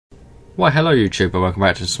Why hello YouTube, and welcome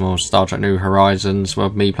back to some more Star Trek New Horizons, where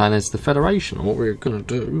me playing as the Federation. And what we're going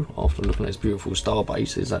to do, after looking at this beautiful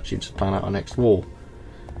starbase, is actually to plan out our next war.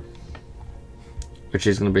 Which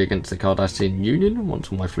is going to be against the Cardassian Union,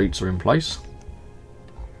 once all my fleets are in place.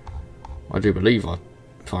 I do believe,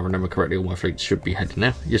 if I remember correctly, all my fleets should be heading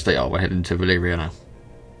now. Yes they are, we're heading to Valyria now.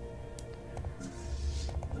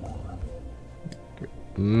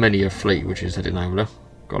 Many a fleet which is heading over there.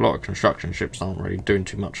 Got a lot of construction ships that aren't really doing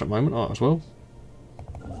too much at the moment as well.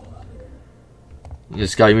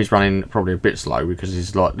 This game is running probably a bit slow because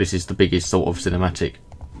this is the biggest sort of cinematic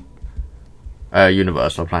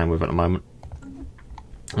universe I'm playing with at the moment.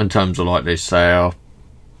 In terms of like this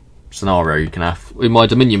scenario you can have. In my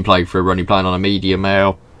Dominion playthrough, we're only playing on a medium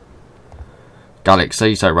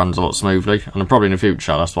galaxy, so it runs a lot smoothly. And probably in the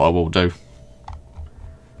future that's what I will do.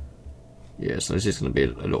 Yeah, so this is going to be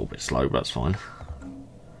a little bit slow, but that's fine.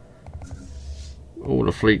 All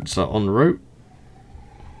the fleets are en route.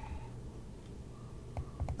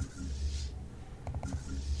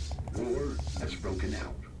 War has broken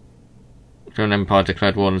out. An Empire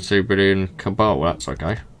declared war on the Subrian Cabal. Well, that's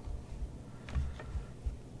okay.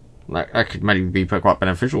 That could maybe be quite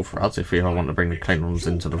beneficial for us if we want to bring the Klingons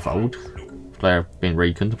into the fold. They're being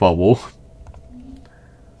weakened by war.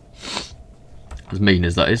 As mean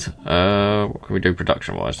as that is. What can we do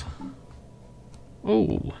production-wise?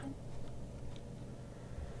 Oh.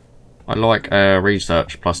 I like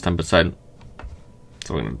research plus 10%.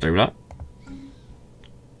 So we're going to do that.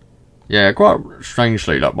 Yeah, quite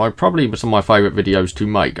strangely, like probably some of my favourite videos to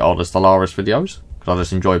make are the Stellaris videos. Because I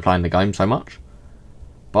just enjoy playing the game so much.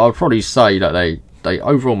 But I would probably say that they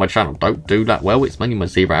overall my channel don't do that well. It's mainly my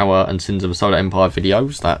 0 Hour and Sins of a Solar Empire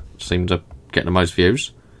videos that seem to get the most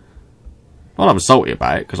views. Not I'm salty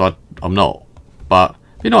about it, because I'm not. But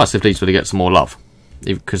it'd be nice if these were to get some more love.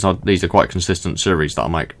 Because these are quite consistent series that I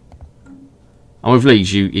make. And with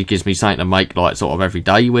these, it gives me something to make like sort of every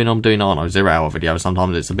day when I'm doing, I don't know, 0 Hour videos.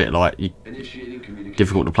 Sometimes it's a bit like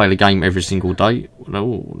difficult to play the game every single day.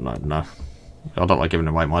 No, no. I don't like giving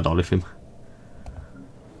away my dilithium.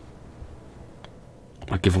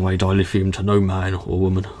 I give away dilithium to no man or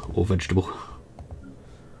woman or vegetable.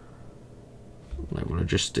 Level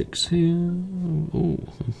logistics here. Ooh.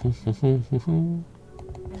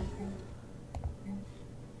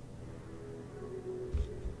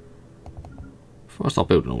 Before I start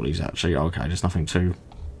building all these, actually, okay, there's nothing too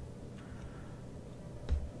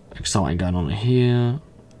exciting going on here.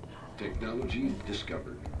 Technology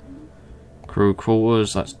discovered. Crew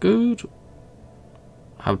quarters, that's good.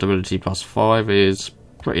 Habitability +5 is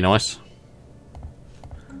pretty nice.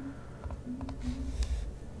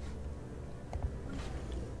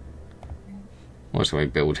 What can we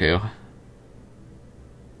build here?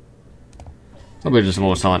 I'll build some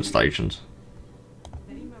more science stations.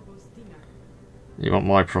 You want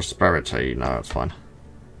my prosperity? No, that's fine.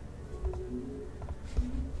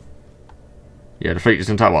 Yeah, the fleet is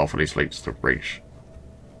going to take a while for these fleets to reach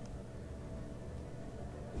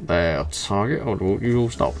their target. Oh, you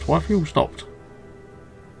all stopped. Why have you all stopped?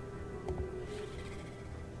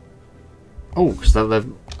 Oh, because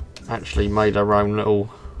they've actually made their own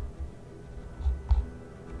little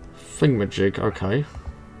thingamajig. Okay.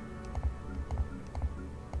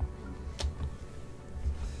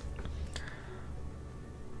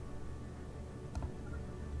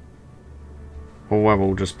 Or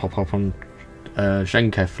we'll just pop up on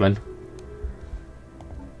Shenkef then.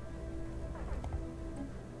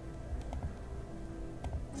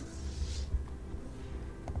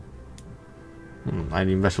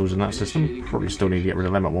 Alien vessels in that system. Probably still need to get rid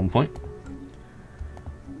of them at one point.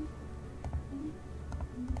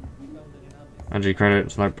 Energy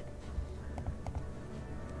credits, nope.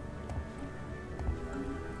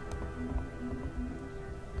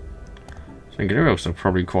 Thinking who else are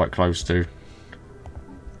probably quite close to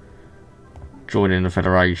joining the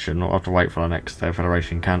Federation. I'll have to wait for the next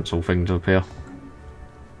Federation Council thing to appear.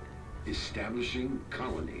 Establishing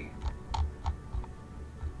colony.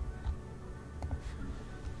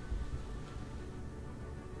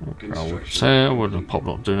 I wouldn't pop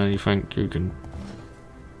not doing anything. You can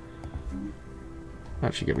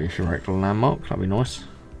actually get me a theoretical landmark, that'd be nice.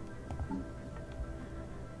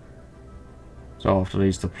 So after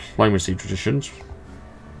these diplomacy traditions,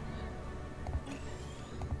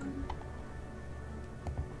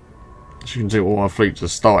 as you can see, all our fleets are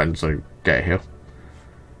starting to get here.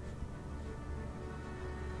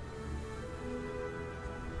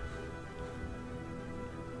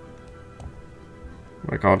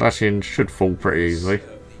 The Cardassians should fall pretty easily.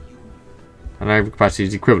 And naval capacity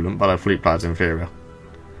is equivalent, but our fleet power is inferior.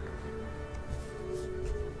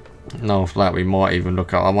 No, after that we might even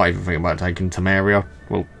look at. I might even think about taking Tamaria.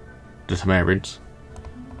 Well, the Tamarians.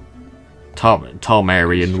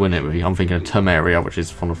 Tarmarian, wouldn't it be? I'm thinking of Tamaria, which is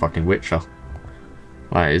from the fucking Witcher.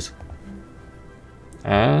 That is.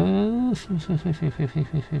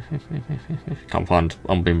 Can't find.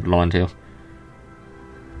 I'm being blind here.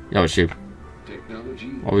 Yeah, it's you.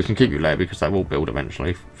 Well, we can keep you there because that will build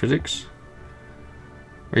eventually. Physics.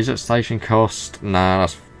 Reset station cost. Nah,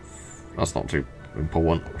 that's not too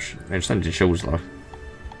important. Extended shields though.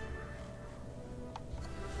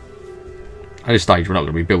 At this stage, we're not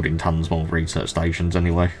going to be building tons more research stations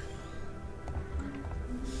anyway,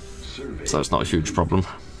 so it's not a huge problem.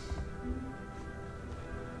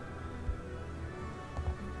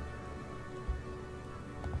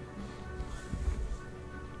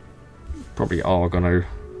 Probably are going to.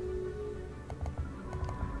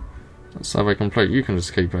 So they complete. You can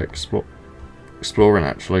just keep exploring.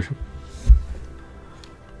 Actually,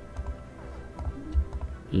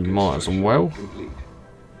 you might as well.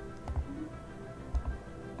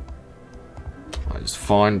 It's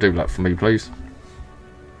fine. Do that for me, please.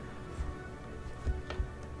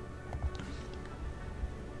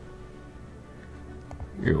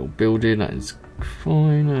 You're building. That is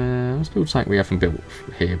fine. Let's build something we haven't built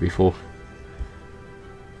here before.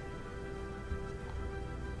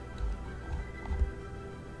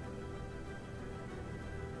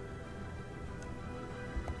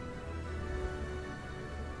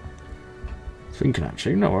 Thinking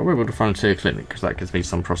actually, no, I will build a frontier clinic because that gives me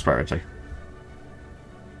some prosperity.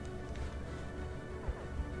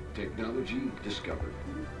 Technology discovered.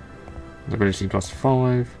 Ability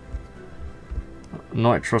 +5.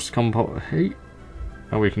 Nitrous compound heat.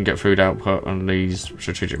 And we can get food output and these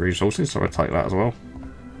strategic resources, so I'll take that as well.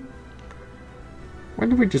 When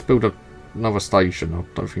did we just build another station? I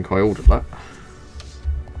don't think I ordered that.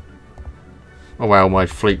 Oh well, my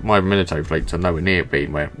military fleets are nowhere near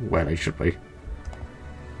being where they should be.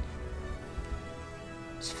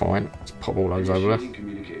 It's fine. Let's pop all those over there.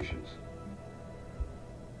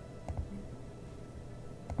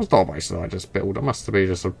 What starbase did I just build? It must be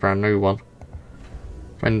just a brand new one.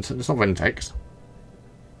 It's not Ventex.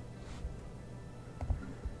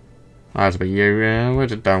 That has to be you. Where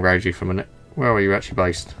did downgrade you for a minute? Where are you actually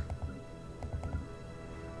based?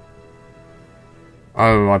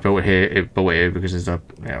 Oh, I built it here. It built it here because it's a.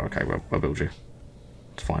 Yeah, okay. Well, I built you.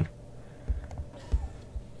 It's fine.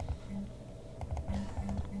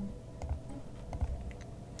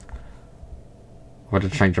 I had a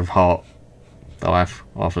change of heart. Though I have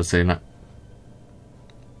after seeing that.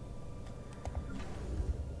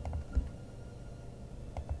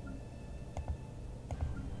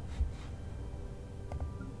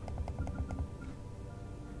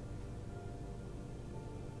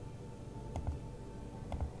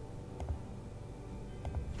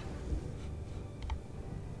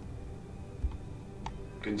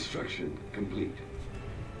 Construction complete.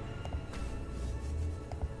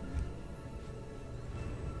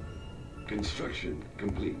 Construction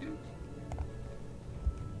complete.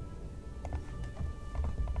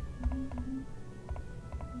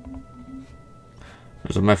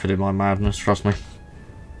 There's a method in my madness, trust me.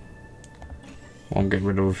 I'm getting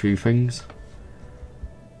rid of a few things.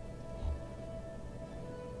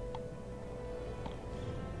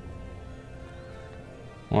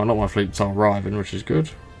 Well, a lot of my fleets are arriving, which is good.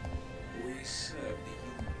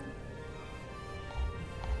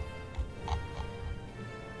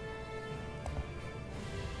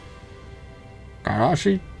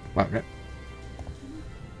 Actually, wait a minute.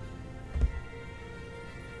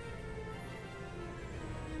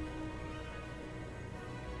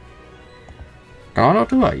 Can I not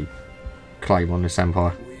do a claim on this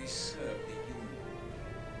empire?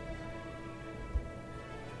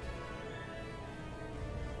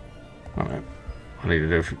 Alright. I need to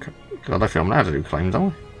do because I don't think I'm allowed to do claims, are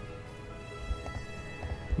we?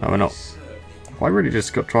 No, we're not. I really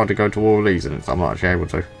just tried to go to all of these and I'm not actually able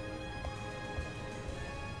to.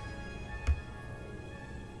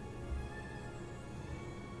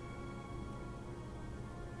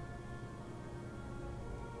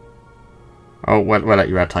 Oh, we'll let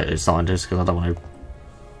you rotate these scientists because I don't want to.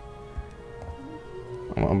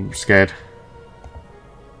 I'm scared.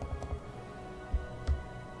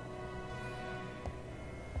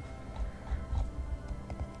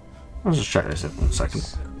 Let's just check this in a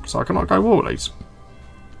second. So I cannot go war these.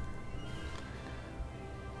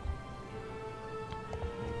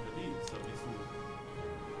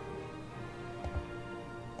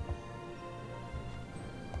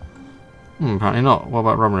 Apparently not. What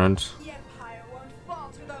about Romulans?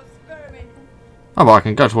 Oh, but I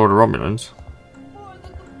can go toward the Romulans.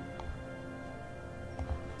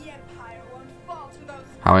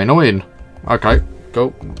 How annoying. Okay,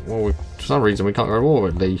 cool. Well, for some reason we can't go to war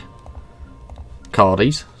with the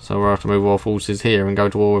Cardies, so we'll have to move our forces here and go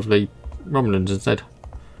to war with the Romulans instead.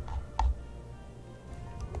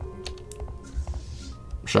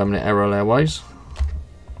 Showing it error their ways.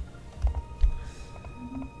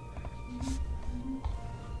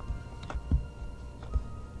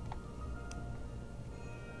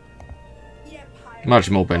 Much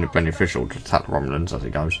more beneficial to attack the Romulans as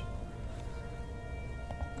it goes.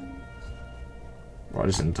 Right,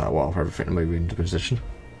 this isn't that while for everything to move into position.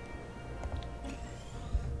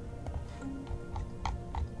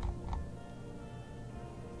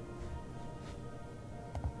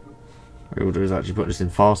 What we'll do is actually put this in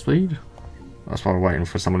fast speed. That's why I'm waiting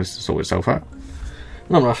for some of this to sort itself out.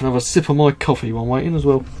 And I'm going to have another sip of my coffee while waiting as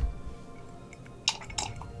well.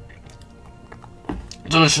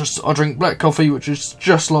 Delicious. I drink black coffee, which is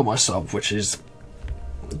just like myself, which is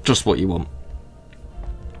just what you want.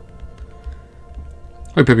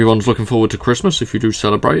 Hope everyone's looking forward to Christmas if you do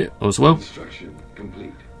celebrate it as well. Construction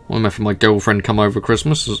complete. I'm having my girlfriend come over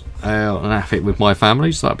Christmas and have it with my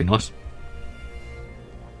family, so that'd be nice.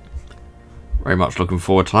 Very much looking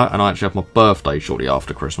forward to that, and I actually have my birthday shortly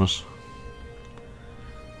after Christmas.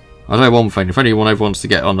 I'll tell you one thing, if anyone ever wants to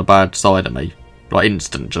get on the bad side of me, like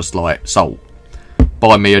instant, just like salt,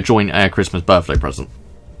 buy me a joint air Christmas birthday present.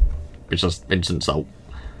 It's just instant salt.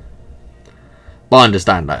 But I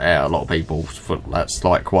understand that a lot of people, that's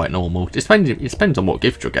like quite normal. It depends on what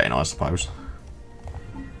gift you're getting, I suppose.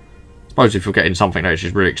 I suppose if you're getting something that is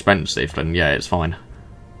just really expensive, then yeah, it's fine.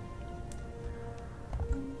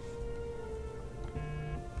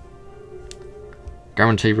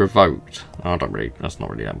 Guarantee revoked. I don't really. That's not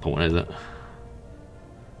really that important, is it?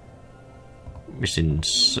 Missing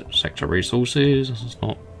sector resources. That's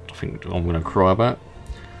not. I think I'm going to cry about.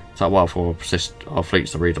 It's that while for our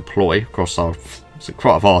fleets to redeploy across our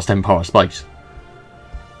quite a vast empire space.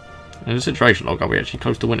 In a situation log, are we actually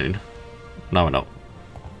close to winning? No, we're not.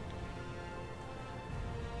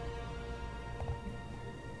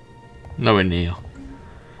 Nowhere near.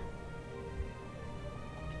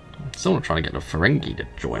 Still not trying to get the Ferengi to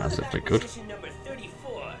join us if they could.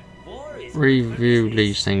 Review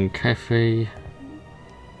leasing Kefi.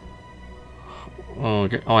 Oh,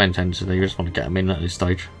 I intend to. You just want to get them in at this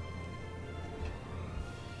stage.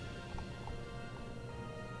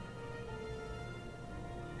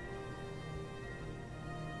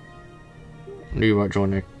 You won't join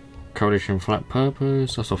the coalition for that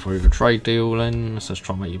purpose. Let's offer you a trade deal then. Let's just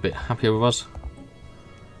try and make you a bit happier with us.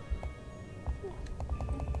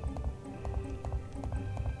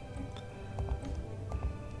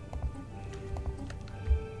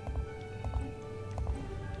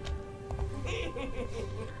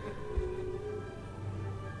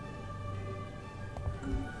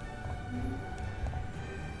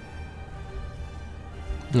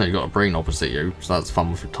 No, you got a brain opposite you, so that's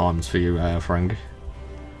fun for times for you, Ferengi.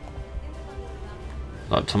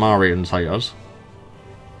 Like Tamari and Sayas.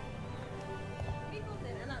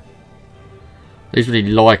 These really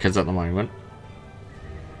like us at the moment.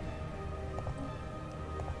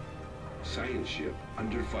 Science ship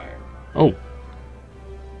under fire. Oh.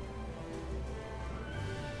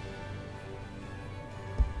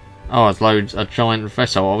 Oh, it's loads a giant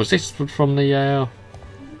vessel. Oh, was this from the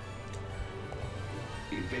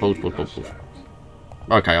Pause.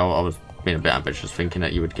 Okay, I was being a bit ambitious, thinking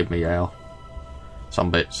that you would give me some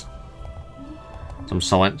bits, some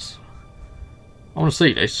science. I want to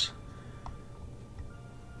see this.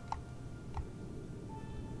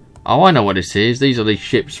 Oh, I know what this is. These are these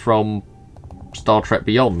ships from Star Trek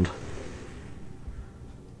Beyond.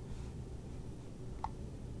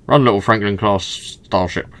 Run, little Franklin class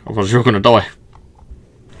starship, otherwise you're going to die.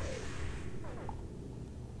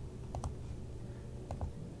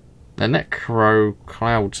 The Necro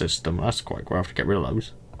Cloud System, that's quite cool. I have to get rid of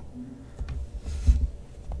those.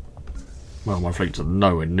 Well, my fleets are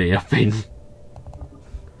nowhere near being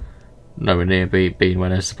where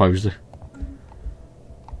they're supposed to.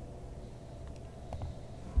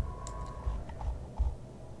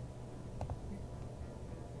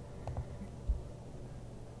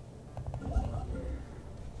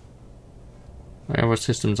 There are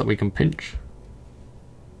systems that we can pinch.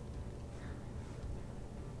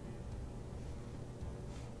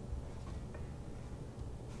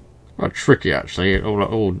 Quite tricky actually.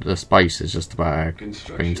 All the space is just about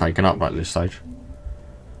being taken up at this stage.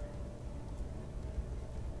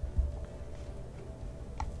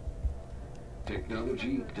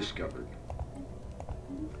 Technology discovered.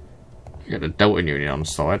 You get the Delta Union on the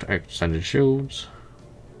side, extended shields.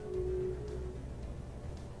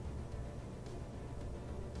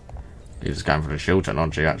 it's going for the shield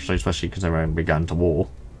technology, actually, especially because they're going to be going to war.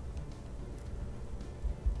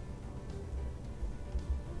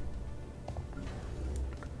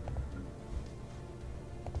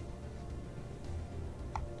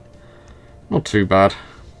 Not too bad.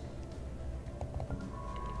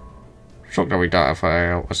 Shocked that we don't have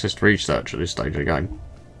a assist research at this stage of the game.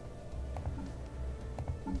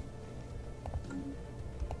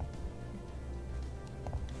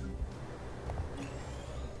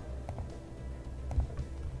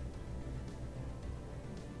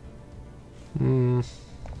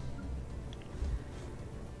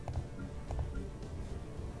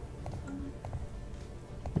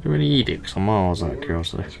 Are there any edicts on Mars, out of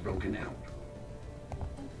curiosity?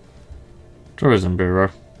 Tourism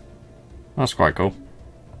Bureau. That's quite cool.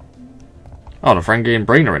 Oh, the Ferengi and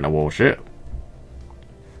Breen are in the war, shit.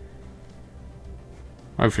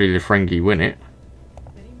 Hopefully the Ferengi win it.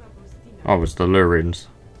 Oh, it's the Lurians.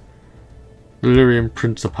 The Lurian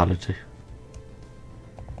Principality.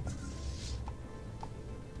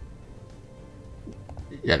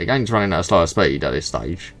 Yeah, the game's running at a slower speed at this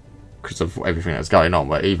stage because of everything that's going on,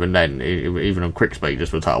 but even then, even on quick speed,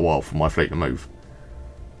 this would take a while for my fleet to move.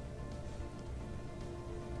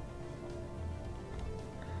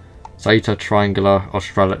 Zeta Triangular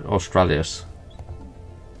Australis.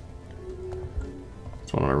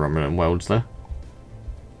 It's one of the Romulan worlds there.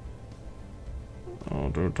 Oh, I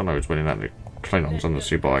don't know who's winning that. The Klingons on the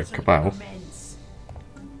Subai Cabal.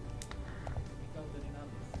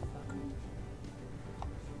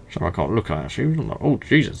 So I can't look at it actually. Oh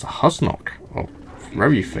Jesus, a Husnock. Oh,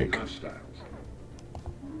 very thick.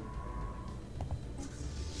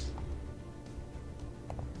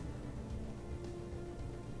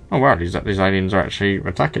 Oh wow, these aliens are actually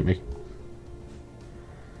attacking me.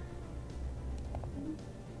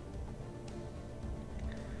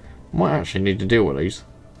 Might actually need to deal with these.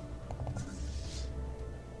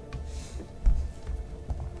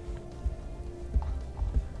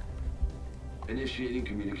 Initiating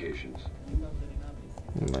communications.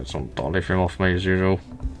 That's on dollying off me as usual.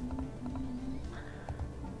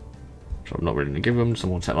 So I'm not willing to give them some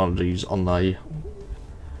more technologies on the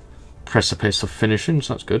precipice of finishing,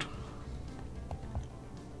 so that's good.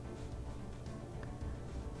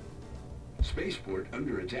 Spaceport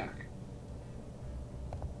under attack.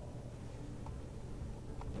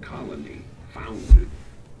 Colony founded.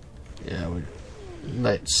 Yeah,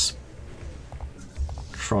 let's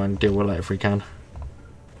try and deal with it if we can.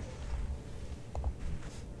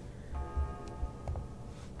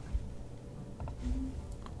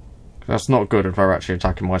 That's not good if they're actually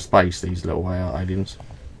attacking my space, these little aliens.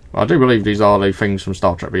 I do believe these are the things from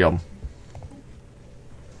Star Trek Beyond.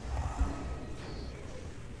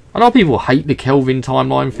 I know people hate the Kelvin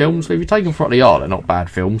timeline films, but if you take them for what they are, they're not bad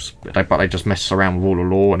films. But they just mess around with all the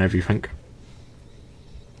lore and everything.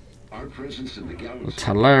 Our presence in the galaxy. The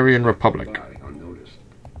Tellurian Republic.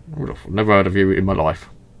 I've never heard of you in my life.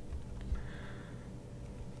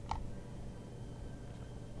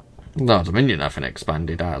 No, Dominion haven't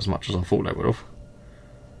expanded out as much as I thought they would have.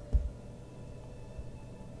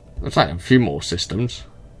 They're taking a few more systems.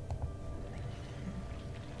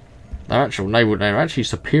 They're actually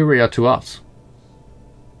superior to us,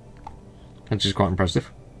 which is quite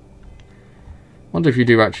impressive. Wonder if you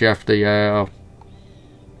do actually have the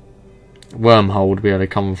wormhole to be able to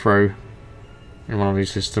come through in one of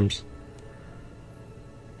these systems.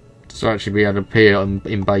 To actually be able to appear and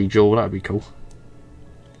invade your, that would be cool.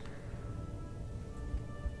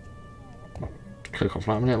 Click off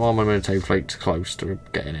that a minute. Why am I military fleet close to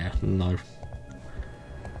getting here? No.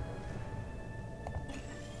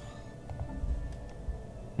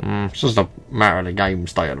 It's just a matter of the game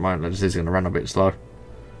state at the moment. This is going to run a bit slow.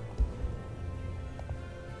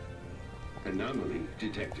 Anomaly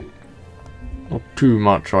detected. Not too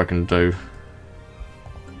much I can do.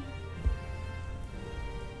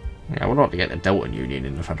 Yeah, I would like to get the Delta Union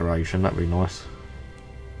in the Federation. That'd be nice.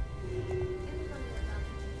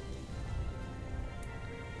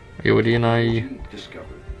 Are you already in a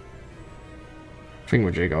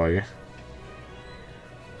thingamajig, are you?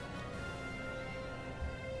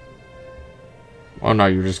 Oh no,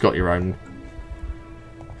 you just got your own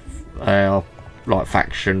like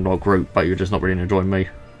faction or group, but you're just not really enjoying me.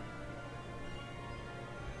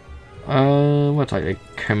 We'll take the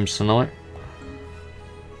Kemsonite.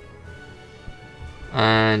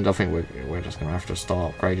 And I think we're just gonna have to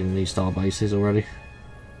start upgrading these star bases already.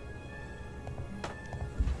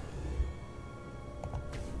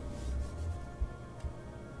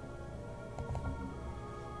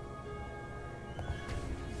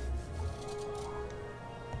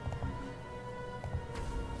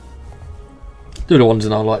 Do the ones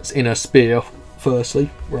in our like inner sphere firstly.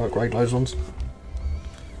 We'll upgrade those ones.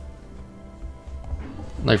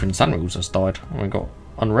 Nathan Samuels has died, and we got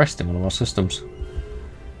unrest in one of our systems.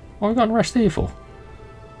 What have we got unrest here for?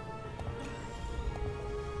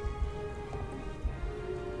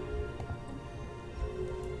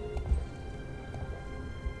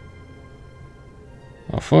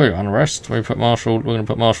 For you, unrest. We're going to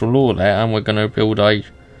put martial law there, and we're going to build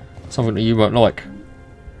something that you won't like,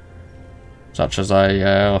 such as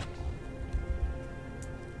a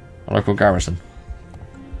local garrison.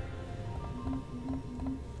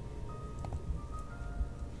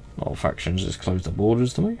 All factions just close the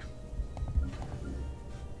borders to me.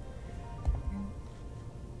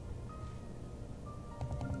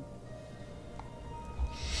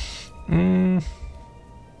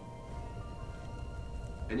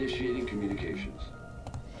 Initiating communications.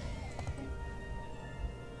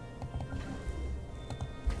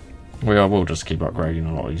 We'll just keep upgrading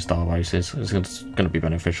a lot of these star bases. It's going to be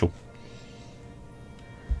beneficial.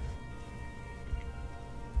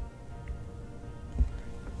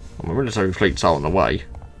 My military fleet's out on the way.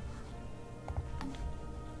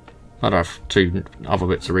 I'd have 2 other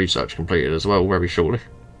bits of research completed as well very shortly.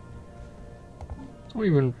 Or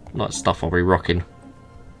even like stuff I'll be rocking.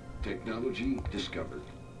 Technology discovered.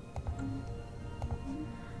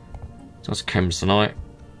 That's chems tonight.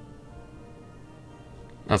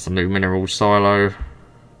 That's a new mineral silo.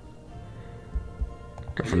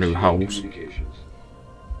 Go for new hulls.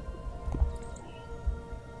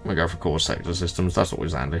 We go for core sector systems. That's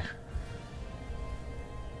always handy.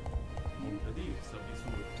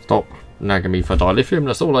 Stop nagging me for dilithium.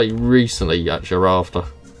 That's all I recently actually are after.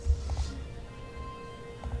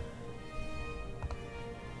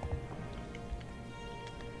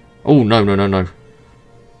 Oh no no no no.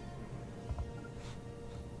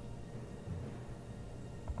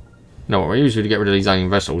 No, we usually get rid of these alien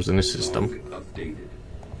vessels in this system.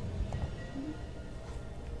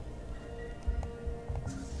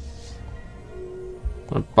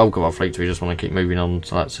 The bulk of our fleet, we just want to keep moving on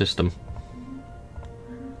to that system.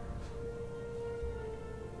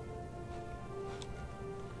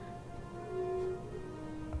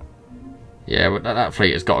 Yeah, but that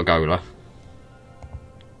fleet has got to go there.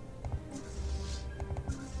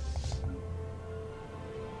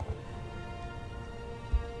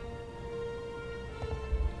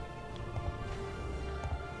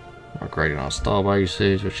 Upgrading our star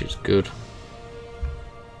bases, which is good.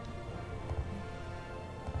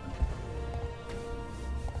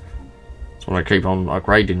 Just want to keep on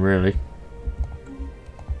upgrading, really.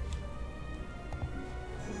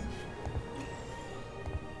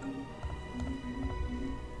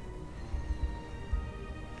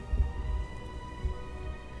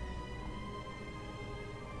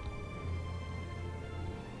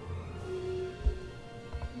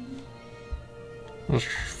 I was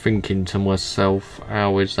thinking to myself,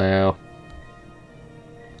 how long is it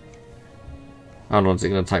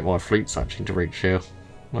going to take my fleets actually to reach here?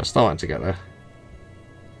 Well, it's starting to get there.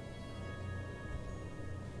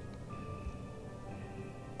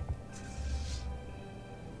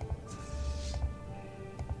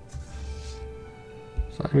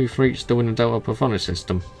 So how many fleets still in the Delta Perfonis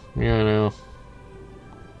system? Yeah, no.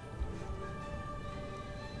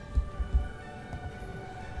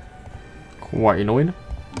 Quite annoying.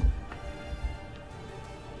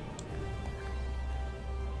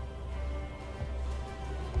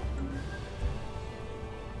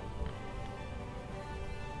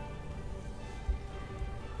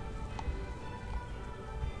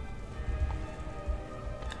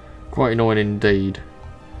 Quite annoying indeed.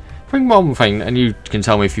 I think one thing, and you can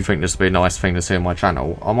tell me if you think this would be a nice thing to see on my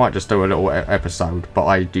channel, I might just do a little episode, but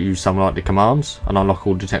I do use some like the commands and unlock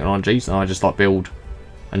all the technologies, and I just like build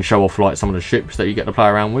and show off like some of the ships that you get to play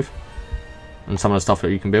around with, and some of the stuff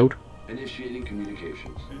that you can build. Initiating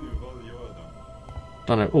communications.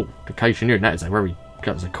 Don't know. Oh, the Cation, that's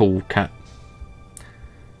a cool cat.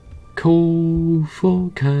 Cool for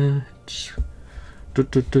cats. I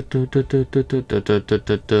don't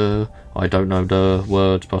know the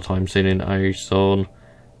words, but I'm singing a song.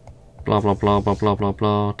 Blah blah blah blah blah blah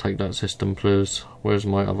blah. Take that system, please. Where's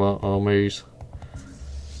my other armies?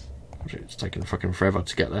 It's taking fucking forever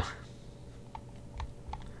to get there.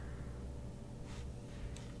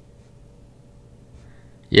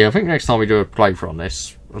 Yeah, I think next time we do a playthrough on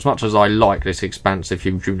this, as much as I like this expansive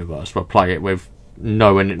huge universe, we'll play it with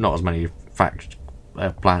knowing not as many factions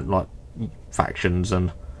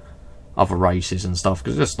and other races and stuff,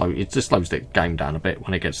 because it just slows the game down a bit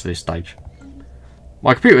when it gets to this stage.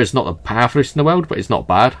 My computer is not the powerfulest in the world, but it's not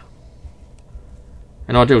bad.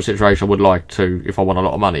 In an ideal situation, I would like to, if I want a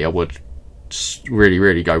lot of money, I would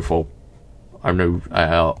really go for a new,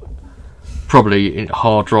 probably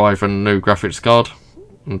hard drive and a new graphics card,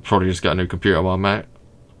 and probably just get a new computer while I'm out.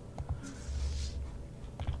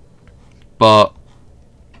 But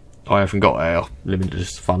I haven't got limited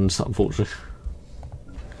funds, unfortunately.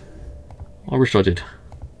 I wish I did.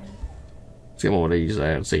 Let's get more of these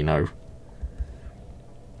Xeno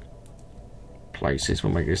places.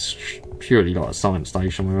 We'll make this purely like a science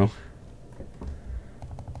station, we will.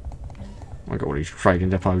 I've got all these trading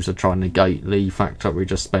depots to try and negate the fact that we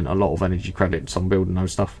just spent a lot of energy credits on building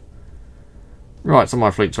those stuff. Right, so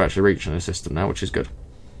my fleets are actually reaching the system now, which is good.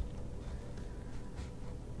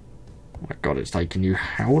 Oh my god, it's taking you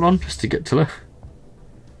how long just to get to the...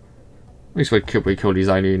 At least we kill these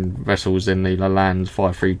alien vessels in the Land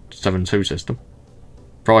 5372 system.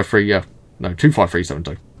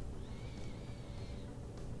 25372.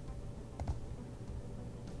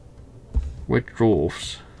 Red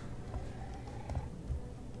dwarfs.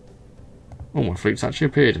 Oh, my fleet's actually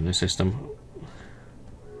appeared in the system.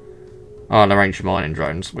 Oh, they're ancient mining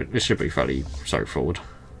drones. This should be fairly straightforward.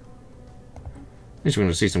 At least we're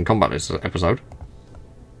going to see some combat this episode.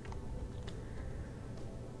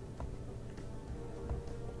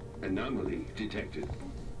 Anomaly detected.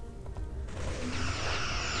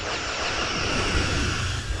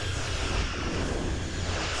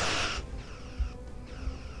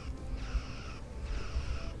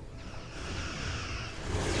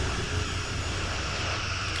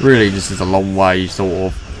 Really, this is a long way, sort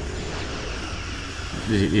of.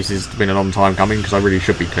 This has been a long time coming, because I really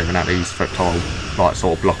should be clearing out these tile, like,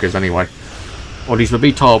 sort of blockers anyway. Or these would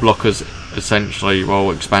be tile blockers, essentially, well,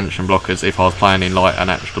 expansion blockers, if I was playing in, like, an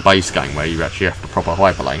actual base game where you actually have the proper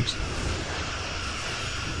hyperlanes.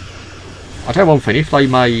 I'll tell you one thing, if they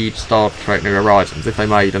made Star Trek New Horizons, if they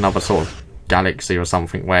made another sort of galaxy or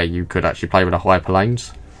something where you could actually play with the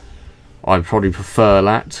hyperlanes, I'd probably prefer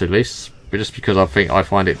that to this. But just because I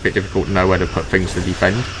find it a bit difficult to know where to put things to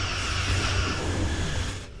defend.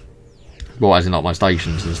 Well, as in like my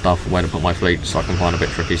stations and stuff, where to put my fleets, I can find a bit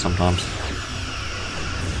tricky sometimes.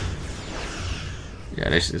 Yeah,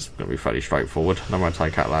 this is going to be fairly straightforward. I'm going to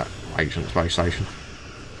take out that ancient space station.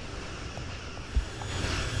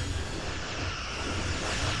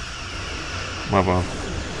 Well,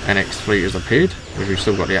 NX fleet has appeared, because we've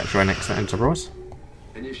still got the actual NX Enterprise.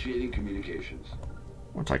 Initiating communications.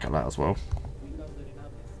 I'll take out that as well.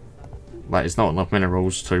 But it's not enough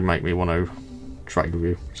minerals to make me want to trade with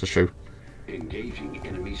you. It's a shoe. Engaging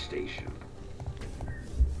enemy station.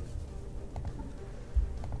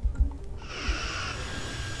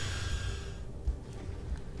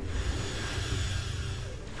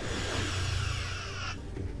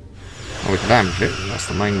 Oh, we can damage it. That's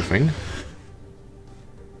the main thing.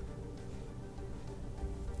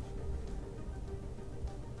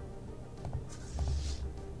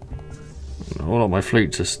 All of my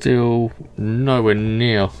fleets are still nowhere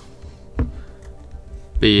near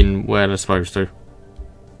being where they're supposed to.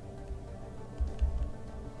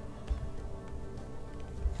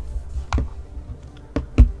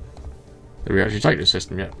 Did we actually take the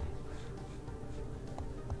system yet?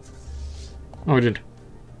 Oh, we did.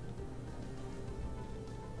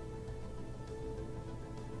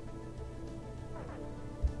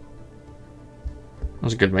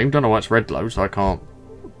 That's a good meme. Don't know why it's red low, so I can't.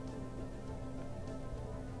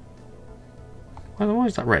 Why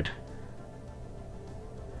is that red?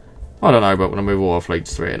 I don't know, but when I move all our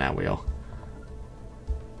fleets through here now, we are.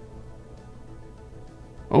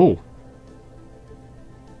 Oh.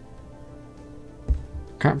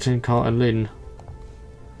 Captain Carter Lynn.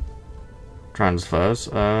 Transfers.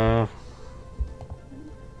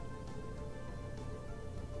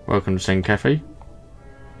 Welcome to Sing Kefi.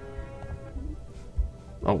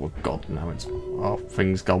 Oh god, now it's... Oh,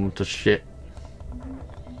 things gone to shit.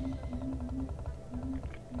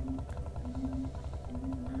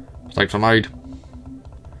 Mistakes are made.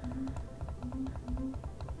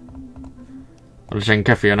 Well, Sing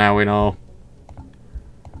Kefi are now in our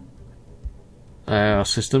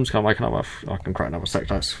systems. Can I make another... I can create another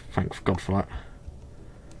sector. Thank God for that.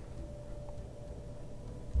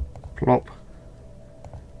 Plop.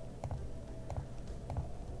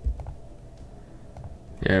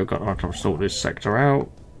 Yeah, we've got to sort this sector out.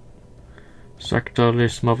 Sector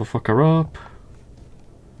this motherfucker up.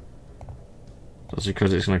 That's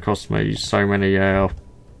because it's going to cost me so many...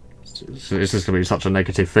 this is going to be such a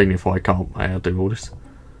negative thing if I can't do all this.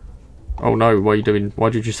 Oh no, what are you doing? Why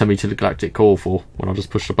did you send me to the Galactic Core for when I just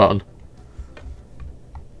pushed the button?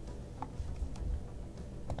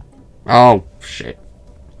 Oh, shit.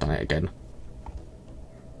 Done it again.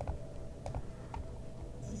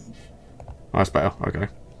 That's better, okay.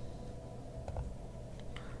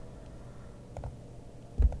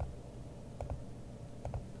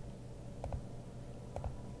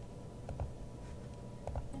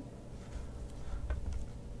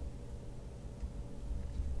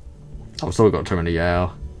 I've still got too many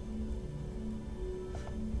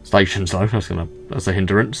stations though. That's a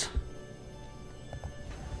hindrance.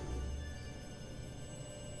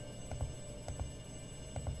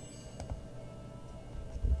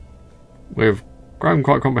 We've grown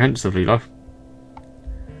quite comprehensively though.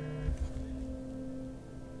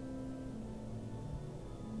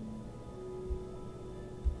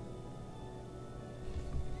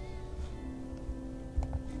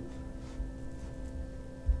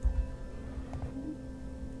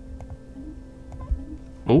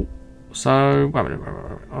 Oh, so wait a minute.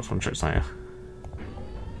 I just want to check something here.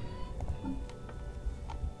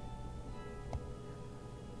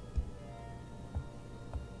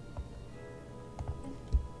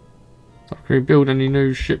 So can we build any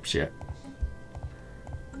new ships yet?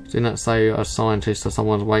 Didn't that say a scientist or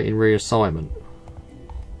someone's waiting reassignment?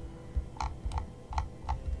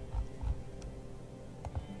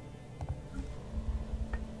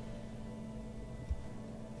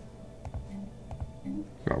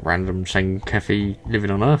 Got a random Shenkefi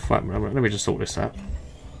living on Earth. Wait, let me just sort this out.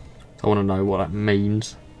 I want to know what that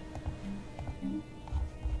means.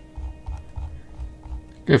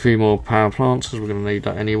 Get a few more power plants because we're going to need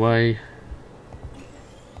that anyway.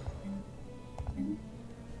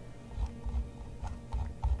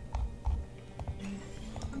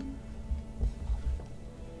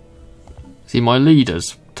 See my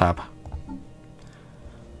leaders tab.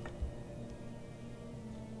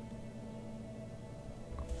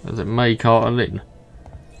 Does it May, Carter, Lynn?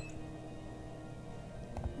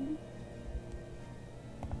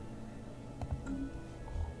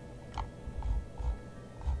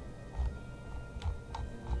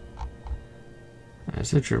 It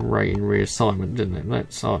said you're rating reassignment, didn't it?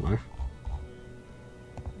 Let's, I don't know.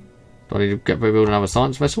 Do I need to get build another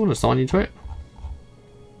science vessel and assign you to it?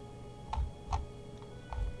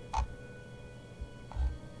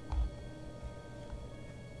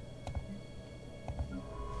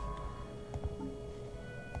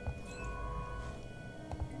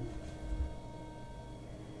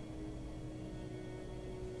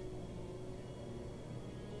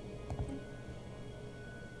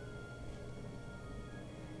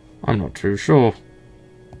 I'm not too sure.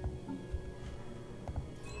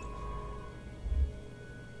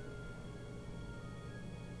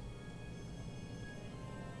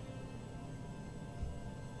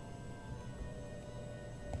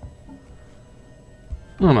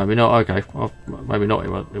 Oh, maybe not. Okay, well, maybe not.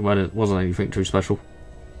 It wasn't anything too special.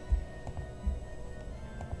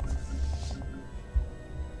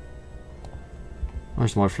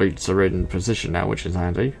 Most of my fleets are in position now, which is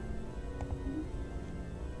handy.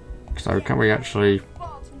 So can we actually...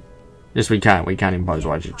 Yes, we can. We can impose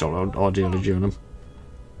our ideology on them.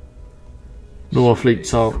 All our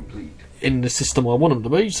fleets are in the system I want them to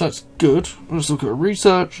be, so that's good. Let's look at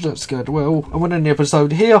research. That's good. Well, I'm going to end the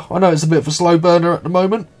episode here. I know it's a bit of a slow burner at the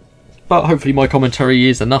moment, but hopefully my commentary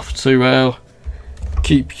is enough to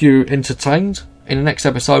keep you entertained. In the next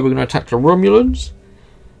episode, we're going to attack the Romulans.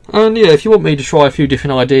 And yeah, if you want me to try a few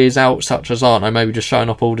different ideas out, such as, I don't know, maybe just showing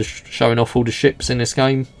off all the ships in this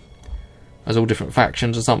game as all different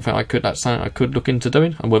factions or something, that's something I could look into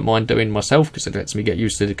doing. I wouldn't mind doing myself because it lets me get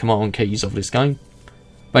used to the command keys of this game.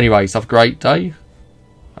 But anyways, have a great day,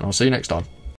 and I'll see you next time.